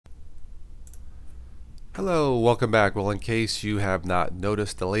Hello, welcome back. Well, in case you have not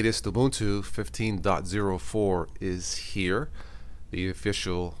noticed, the latest Ubuntu 15.04 is here. The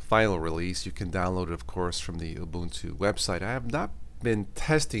official final release. You can download it, of course, from the Ubuntu website. I have not been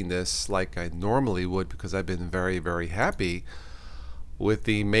testing this like I normally would because I've been very happy with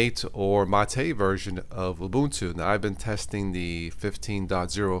the Mate or Mate version of Ubuntu. Now, I've been testing the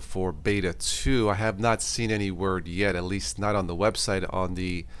 15.04 beta 2. I have not seen any word yet, at least not on the website, on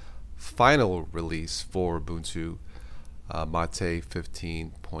the final release for Ubuntu Mate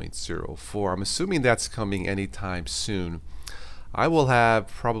 15.04. I'm assuming that's coming anytime soon. I will have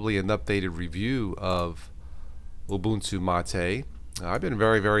probably an updated review of Ubuntu Mate. I've been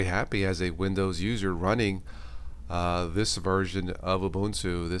very happy as a Windows user running this version of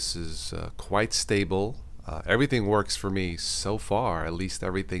Ubuntu. This is quite stable. Everything works for me so far, at least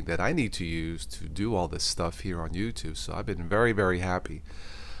everything that I need to use to do all this stuff here on YouTube. So I've been very happy.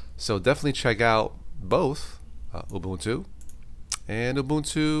 So definitely check out both Ubuntu and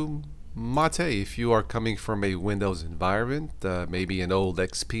Ubuntu Mate. If you are coming from a Windows environment, maybe an old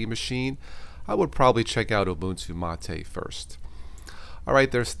XP machine, I would probably check out Ubuntu Mate first. Alright,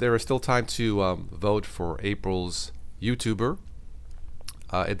 there is still time to vote for April's YouTuber.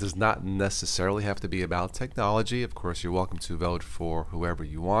 It does not necessarily have to be about technology. Of course, you're welcome to vote for whoever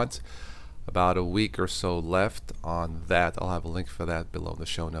you want. About a week or so left on that. I'll have a link for that below in the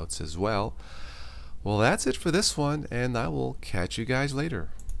show notes as well. Well, that's it for this one, and I will catch you guys later.